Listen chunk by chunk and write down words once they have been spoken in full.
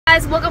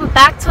Guys, welcome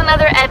back to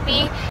another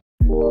epi.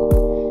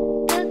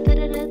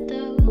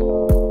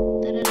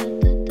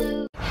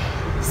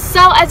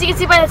 So as you can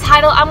see by the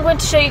title, I'm going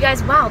to show you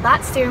guys, wow,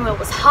 that steering wheel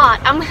was hot.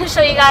 I'm going to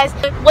show you guys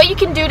what you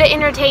can do to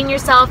entertain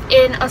yourself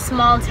in a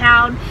small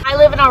town. I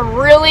live in a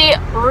really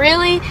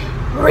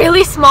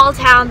small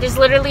town. There's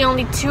literally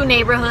only 2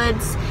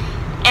 neighborhoods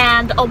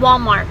and a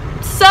Walmart.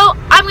 So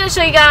I'm going to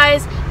show you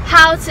guys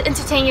how to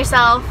entertain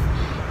yourself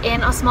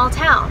in a small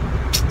town.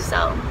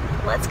 So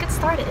let's get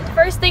started.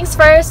 First things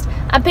first,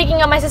 I'm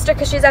picking up my sister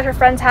because she's at her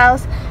friend's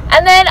house,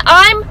 and then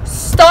I'm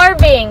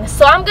starving,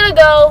 so I'm gonna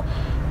go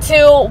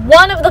to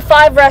one of the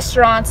 5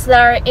 restaurants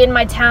that are in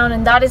my town,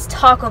 and that is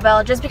Taco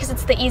Bell, just because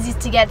it's the easiest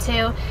to get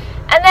to.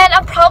 And then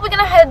I'm probably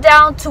gonna head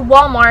down to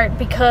Walmart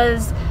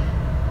because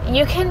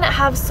you can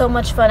have so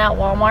much fun at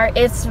Walmart.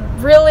 It's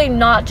really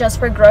not just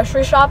for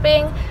grocery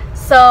shopping,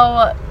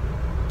 so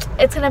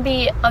it's gonna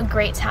be a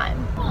great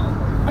time.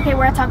 Okay,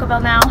 we're at Taco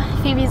Bell now.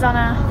 Phoebe's on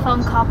a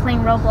phone call playing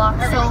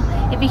Roblox, so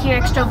if you hear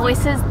extra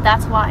voices,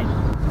 that's why.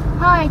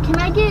 Hi, can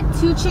I get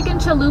 2 chicken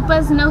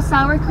chalupas, no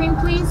sour cream,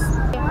 please?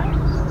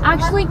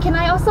 Actually, can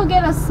I also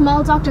get a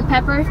small Dr.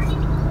 Pepper?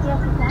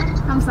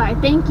 I'm sorry,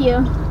 thank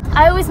you.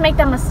 I always make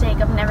that mistake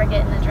of never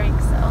getting a drink,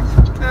 so.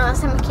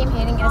 Last time I came here,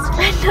 I didn't get a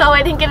drink. No,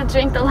 I didn't get a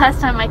drink the last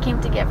time I came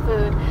to get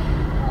food.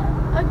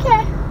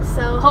 Okay,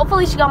 so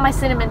hopefully she got my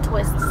cinnamon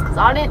twists, because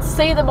I didn't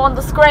see them on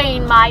the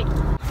screen, mate.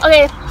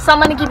 Okay, so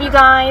I'm gonna give you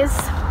guys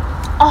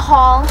a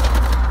haul.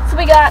 So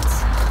we got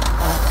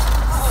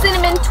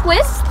cinnamon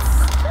twists.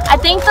 I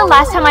think the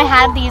last time I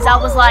had these, I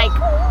was like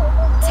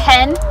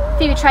 10.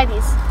 Phoebe, try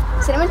these.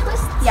 Cinnamon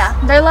twists? Yeah,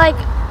 they're like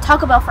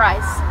Taco Bell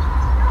fries.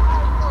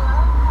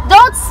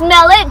 Don't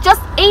smell it,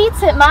 just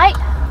eat it, mate.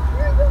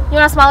 You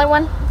want a smaller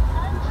one?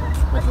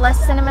 With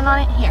less cinnamon on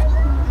it? Here.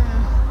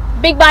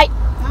 Big bite.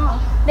 No.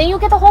 Then you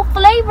get the whole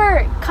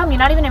flavor. Come, you're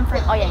not even in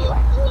front. Oh yeah, you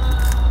are.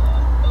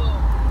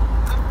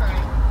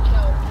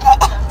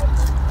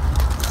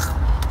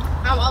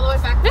 All the way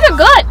back. These are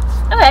good.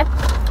 Okay.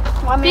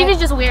 Phoebe's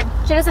just weird.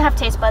 She doesn't have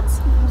taste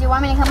buds. Do you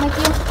want me to come with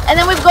you? And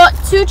then we've got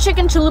 2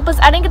 chicken chalupas.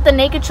 I didn't get the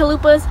naked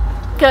chalupas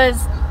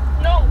because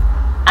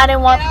I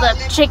didn't want the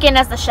chicken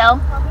as the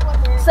shell.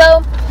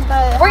 So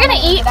we're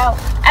gonna eat,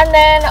 and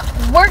then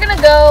we're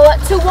gonna go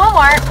to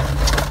Walmart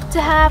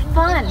to have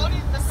fun.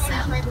 So.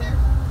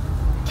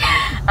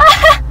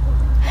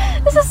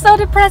 This is so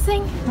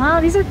depressing. Wow,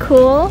 these are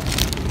cool.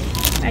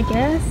 I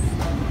guess.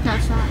 No,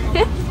 it's not.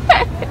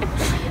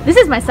 This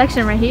is my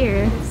section right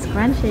here.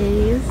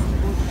 Scrunchies.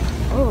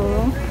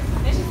 Oh.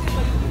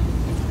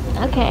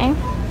 Okay.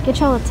 Get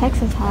y'all a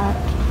Texas hat.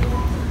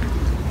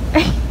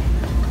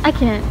 I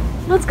can't.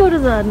 Let's go to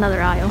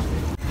another aisle.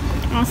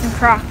 I want some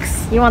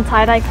Crocs. You want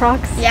tie-dye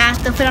Crocs? Yeah,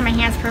 they'll fit on my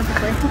hands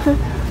perfectly.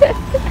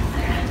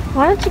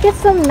 Why don't you get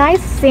some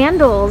nice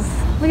sandals?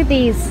 Look at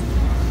these.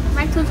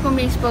 My toes gonna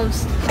be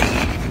exposed.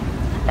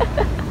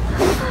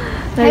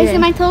 Can you see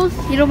my toes?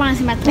 You don't want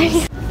to see my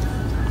toes.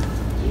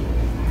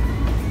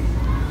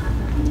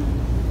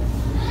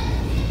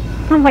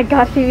 Oh my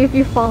god, Phoebe, if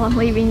you fall, I'm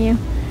leaving you.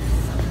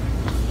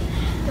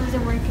 There was a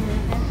worker.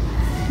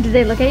 Did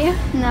they look at you?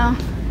 No.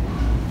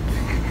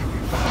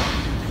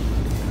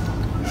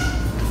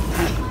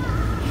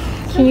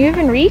 Can you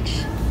even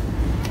reach?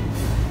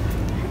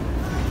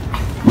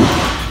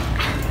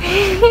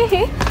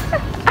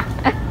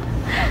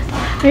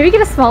 Maybe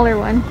get a smaller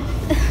one.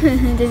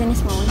 There's any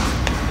small ones.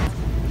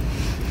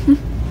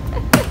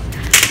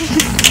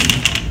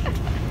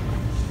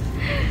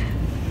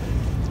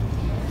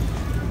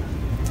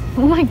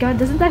 Oh my god,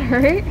 doesn't that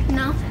hurt?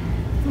 No.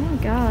 Oh my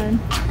god.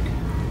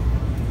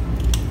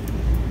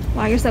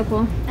 Wow, you're so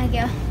cool. Thank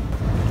you.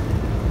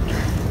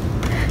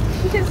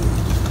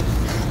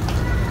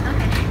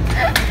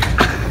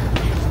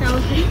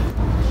 Okay.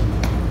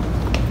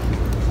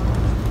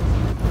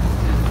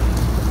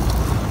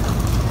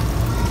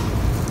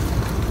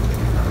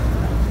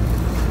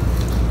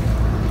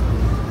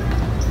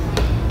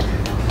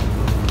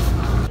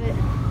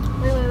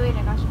 Wait, I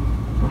got you.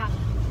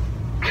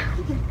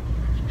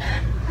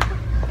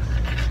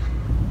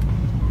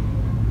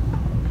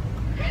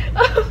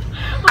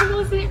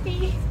 Almost hit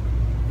me.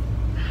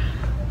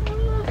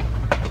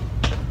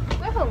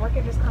 What if a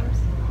worker just comes?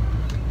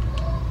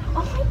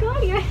 Oh my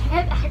god, your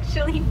head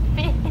actually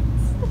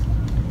fits.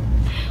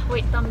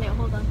 Wait, thumbnail,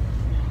 hold on.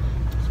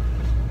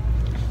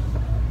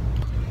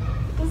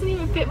 It doesn't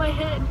even fit my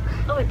head.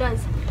 Oh, it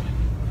does.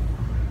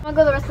 I'm gonna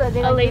go the rest of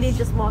the day. A lady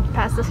just walked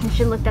past us and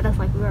she looked at us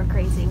like we were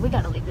crazy. We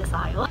gotta leave this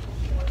aisle.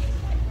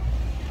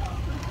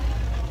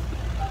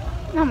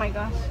 Oh my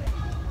gosh.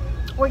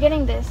 We're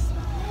getting this,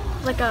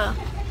 like a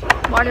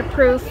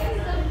waterproof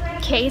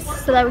case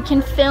so that we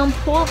can film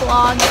pool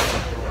vlogs.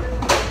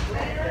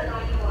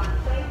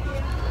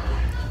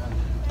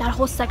 That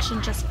whole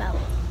section just fell.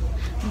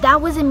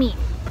 That wasn't me.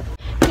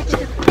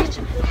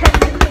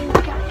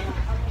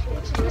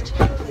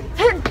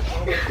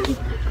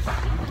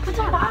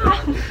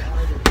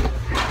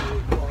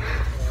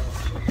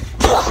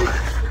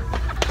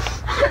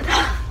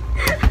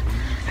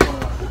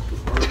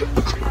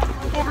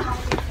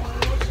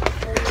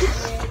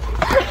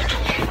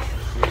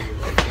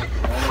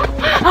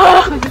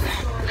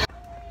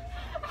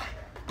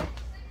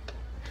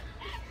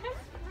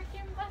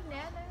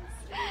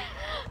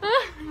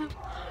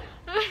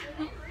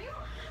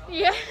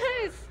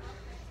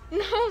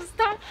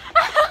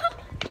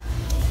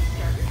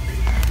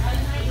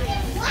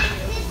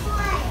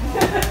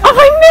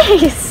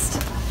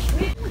 Christ.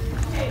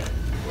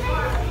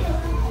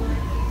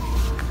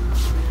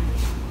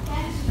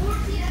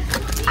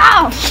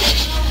 Ow!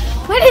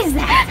 What is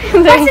that?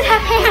 Why does it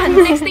have hands?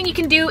 The next thing you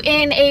can do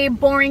in a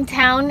boring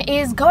town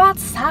is go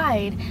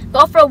outside.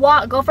 Go for a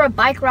walk, go for a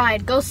bike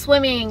ride, go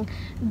swimming,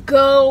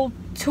 go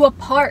to a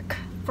park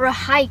for a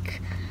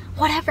hike,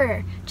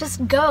 whatever.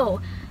 Just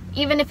go.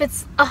 Even if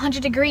it's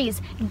 100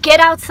 degrees, get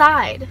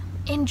outside.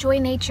 Enjoy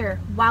nature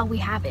while we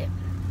have it.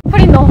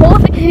 Putting the whole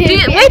thing.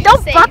 Wait,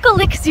 don't buckle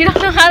it because you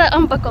don't know how to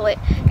unbuckle it.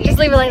 Just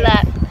leave it like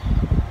that.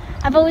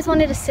 I've always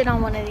wanted to sit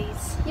on one of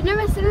these. You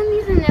never sit on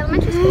these in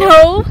elementary school?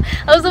 No,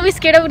 I was always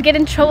scared I would get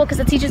in trouble because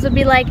the teachers would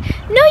be like,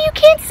 no, you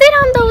can't sit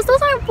on those.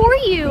 Those aren't for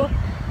you.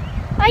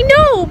 I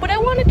know, but I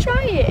want to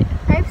try it.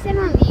 I've sat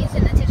on these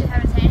and the teachers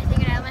haven't said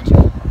anything in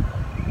elementary.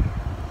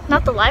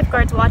 Not the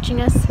lifeguards watching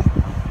us.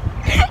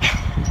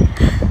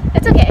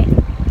 It's okay.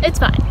 It's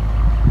fine.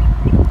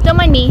 Don't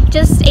mind me.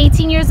 Just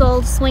 18 years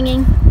old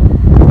swinging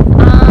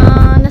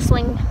on a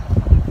swing.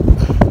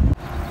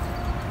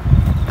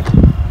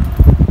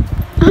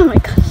 Oh my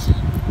gosh.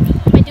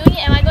 Am I doing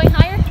it? Am I going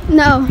higher?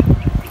 No.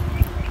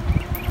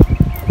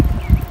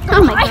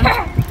 Oh my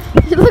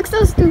god. You look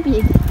so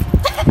stupid.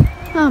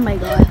 Oh my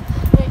god.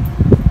 Wait.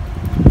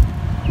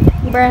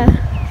 Bruh.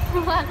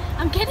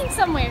 I'm getting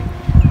somewhere.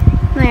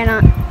 No, you're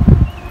not.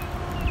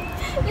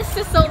 This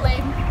is so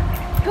lame.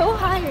 Go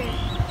higher.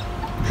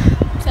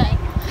 Sorry.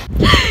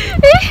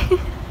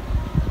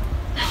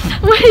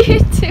 What are you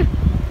doing?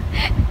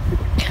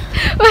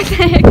 What the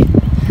heck?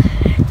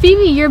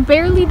 Phoebe, you're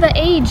barely the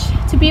age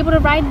to be able to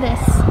ride this.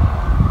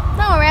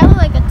 No, we're at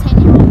like a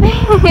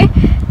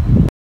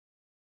 10-year-old.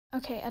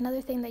 Okay,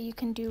 another thing that you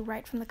can do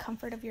right from the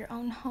comfort of your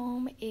own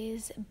home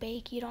is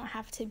bake. You don't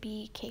have to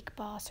be Cake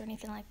Boss or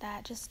anything like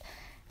that. Just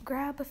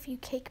grab a few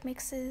cake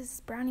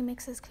mixes, brownie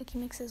mixes, cookie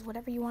mixes,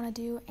 whatever you want to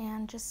do,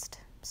 and just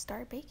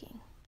start baking.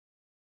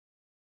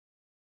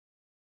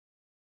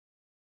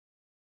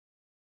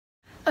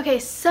 Okay,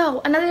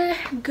 so another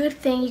good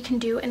thing you can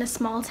do in a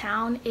small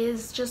town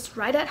is just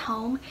right at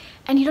home,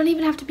 and you don't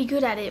even have to be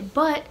good at it,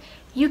 but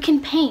you can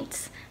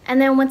paint.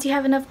 And then once you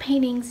have enough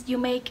paintings, you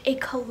make a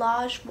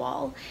collage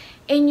wall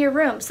in your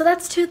room. So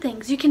that's two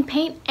things. You can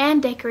paint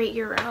and decorate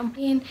your room.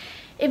 And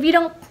if you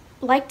don't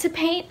like to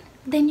paint,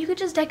 then you could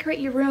just decorate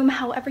your room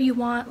however you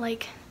want,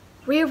 like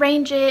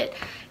rearrange it,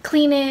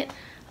 clean it,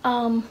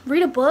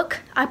 read a book.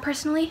 I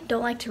personally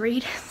don't like to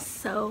read,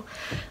 so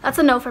that's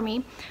a no for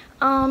me.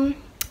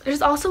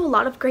 There's also a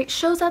lot of great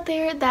shows out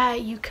there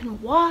that you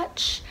can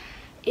watch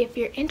if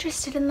you're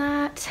interested in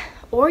that,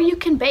 or you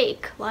can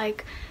bake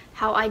like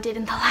how I did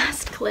in the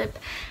last clip.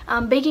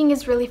 Baking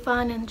is really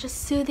fun and just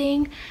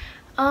soothing.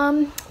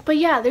 But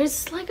yeah,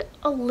 there's like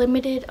a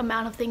limited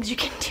amount of things you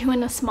can do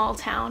in a small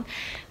town,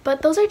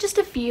 but those are just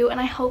a few,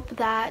 and I hope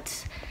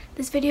that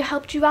this video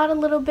helped you out a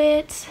little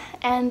bit,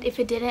 and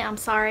if it didn't, I'm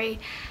sorry.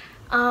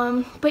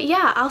 But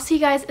yeah, I'll see you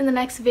guys in the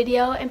next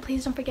video, and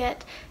please don't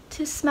forget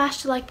to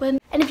smash the like button,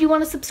 and if you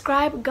want to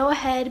subscribe, go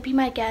ahead, be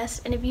my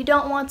guest, and if you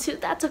don't want to,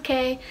 that's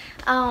okay.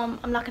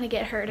 I'm not gonna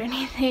get hurt or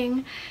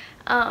anything,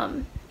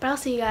 but I'll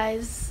see you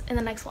guys in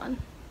the next one.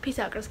 Peace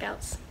out, Girl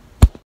Scouts.